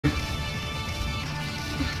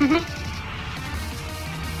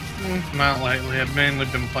Not lately. I've mainly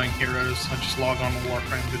been playing heroes. I just log on to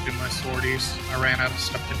Warframe to do my sorties. I ran out of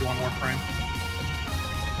stuff to do on Warframe.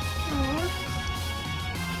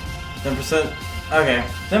 10%? Okay.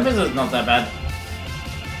 10% is not that bad.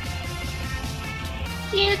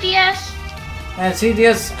 CDS. And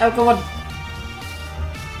CDS, come on.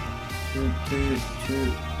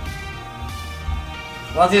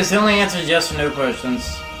 Latias only answers yes or no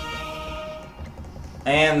questions.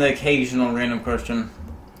 And the occasional random question.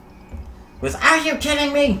 Was, are you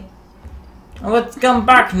kidding me? Well, let's come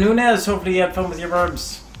back, Nunez. Hopefully you had fun with your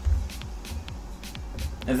verbs.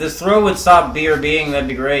 If this throw would stop be or being, that'd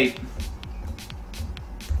be great.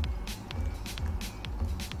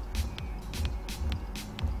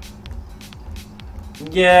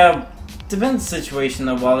 Yeah, depends the situation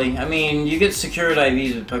though, Wally. I mean, you get secured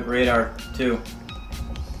IVs with PokeRadar, too.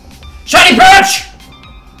 Shiny Patch!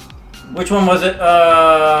 Which one was it?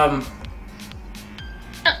 Uh-oh.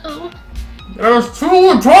 There's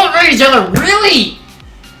two important at each other, really?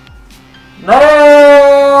 No!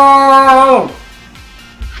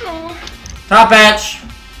 Oh. Top Patch!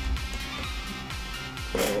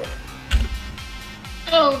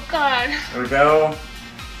 Oh god. There we go.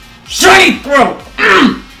 Shiny Throw!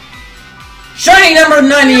 Shiny number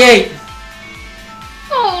 98!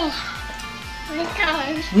 Oh my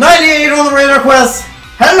god. 98 on the radar quest!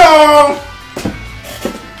 Hello!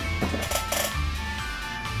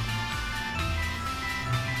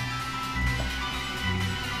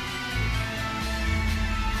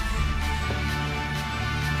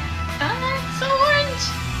 It's orange.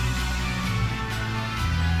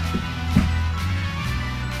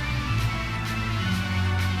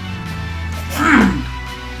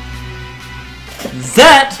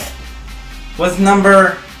 That was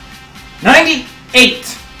number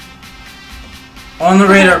 98 on the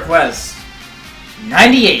radar quest.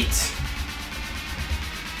 98.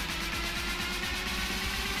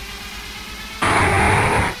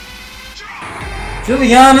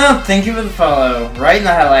 Juliana, thank you for the follow. Right in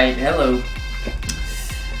the highlight. Hello.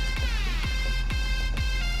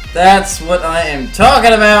 That's what I am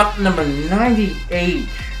talking about. Number 98.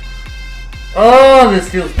 Oh, this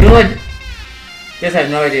feels good. You guys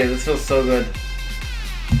have no idea. This feels so good.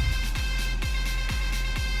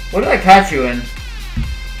 What did I catch you in?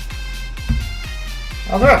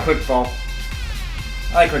 Oh, they're a quick ball.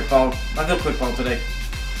 I like quick ball. I feel quick ball today.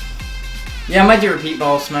 Yeah, I might do repeat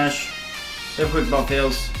ball smash. If quick ball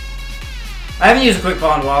fails. I haven't used a quick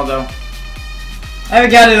ball in a while though. I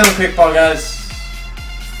haven't got it on a quick ball, guys.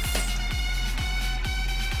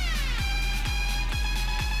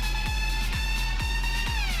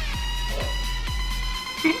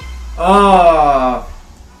 Oh.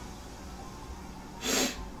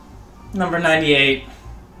 Number 98.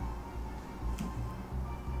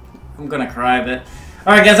 I'm gonna cry a bit.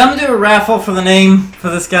 Alright guys, I'm gonna do a raffle for the name for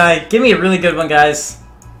this guy. Give me a really good one, guys.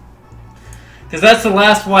 Because that's the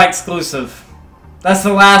last Y exclusive. That's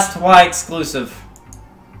the last Y exclusive.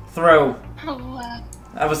 Throw. Oh wow.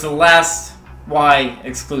 That was the last Y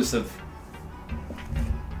exclusive.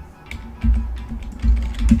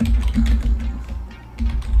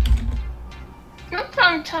 No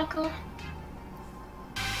problem, Taco.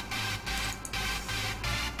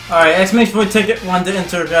 Alright, exclamation point ticket 1 to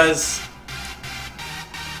enter, guys.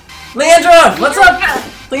 Leandra! What's up?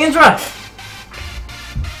 Leandra!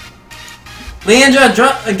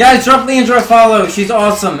 Leandra, guys, drop Leandra a follow. She's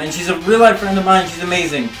awesome, and she's a real-life friend of mine. She's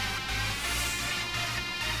amazing.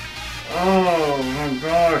 Oh my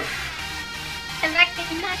gosh. I like the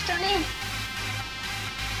master name.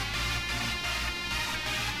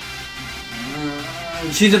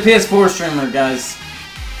 She's a PS4 streamer, guys.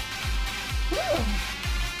 Ooh.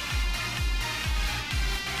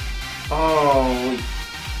 Oh.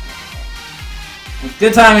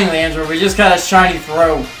 Good timing, Leandra. We just got a shiny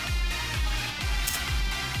Throw.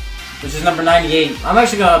 Which is number 98. I'm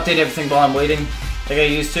actually going to update everything while I'm waiting, like I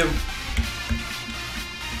used to.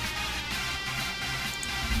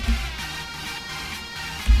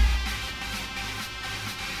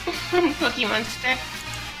 Pokemon stick.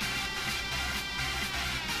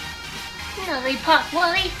 Lollipop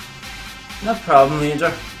Wally. No problem,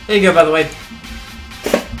 Leandra. There you go, by the way.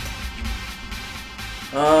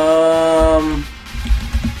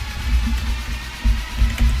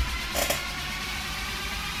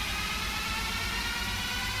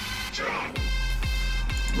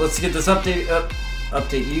 Let's get this update up.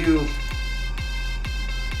 Update you.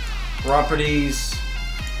 Properties.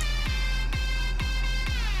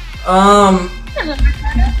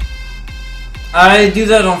 I do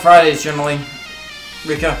that on Fridays generally.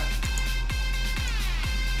 Rika.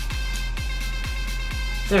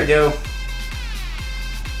 There we go.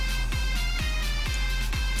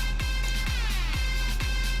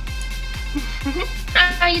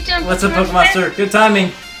 How you doing? What's up, Pokemaster? Good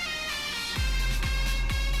timing.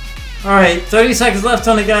 Alright, 30 seconds left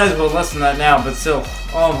on it, guys. Well, less than that now, but still.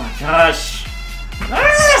 Oh my gosh.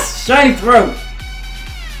 Ah! Shiny throat!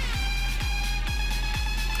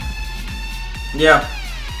 Yeah.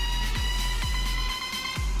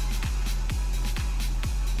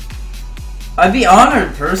 I'd be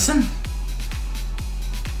honored, person.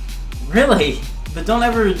 Really? But don't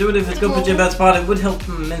ever do it if it's going to put you in a bad spot. It would help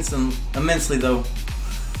immensely, though.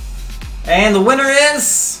 And the winner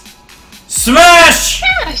is... Smash!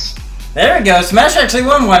 Yes! There we go. Smash actually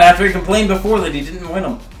won one after he complained before that he didn't win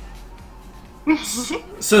them.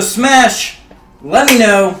 So Smash, let me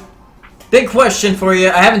know. Big question for you.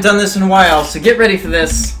 I haven't done this in a while, so get ready for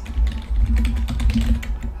this.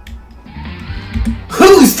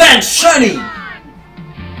 Who's that shiny?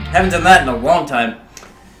 Haven't done that in a long time.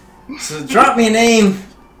 So drop me a name.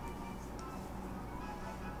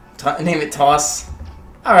 Name it Toss.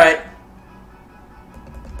 Alright.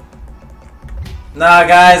 Nah,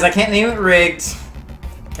 guys, I can't name it Rigged.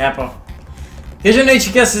 Kappa. Here's your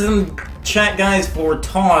nature guesses in the chat, guys, for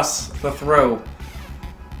Toss the Throw.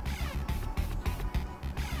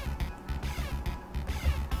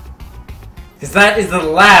 Because that is the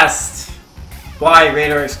last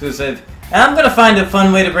PokeRadar exclusive. And I'm going to find a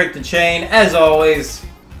fun way to break the chain, as always.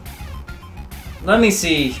 Let me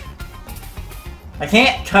see. I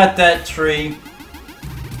can't cut that tree.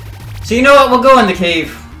 So you know what? We'll go in the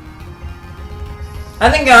cave. I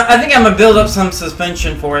think I'm gonna build up some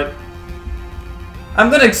suspension for it. I'm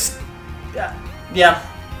gonna... Yeah.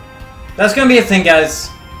 That's gonna be a thing, guys.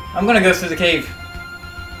 I'm gonna go through the cave.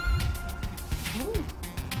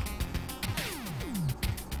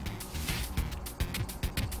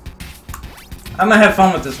 I'm gonna have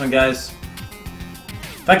fun with this one, guys.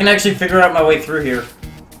 If I can actually figure out my way through here.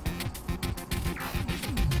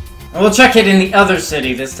 And we'll check it in the other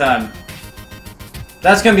city this time.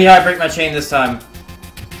 That's gonna be how I break my chain this time.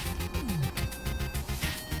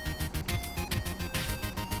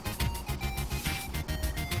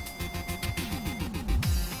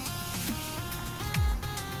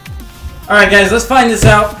 Alright guys, let's find this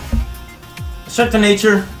out. Let's check the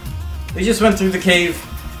nature. We just went through the cave.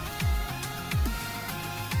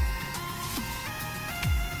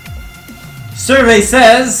 Survey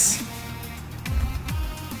says...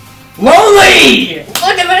 Lonely!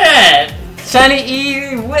 Look at that! Shiny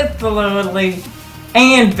E with the Lonely.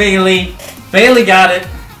 And Bailey. Bailey got it.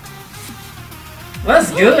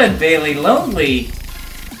 That's good, Bailey. Lonely.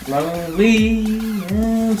 Lonely.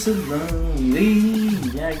 I'm so lonely.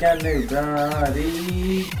 I got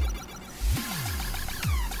nobody.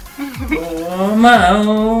 On my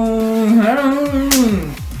own.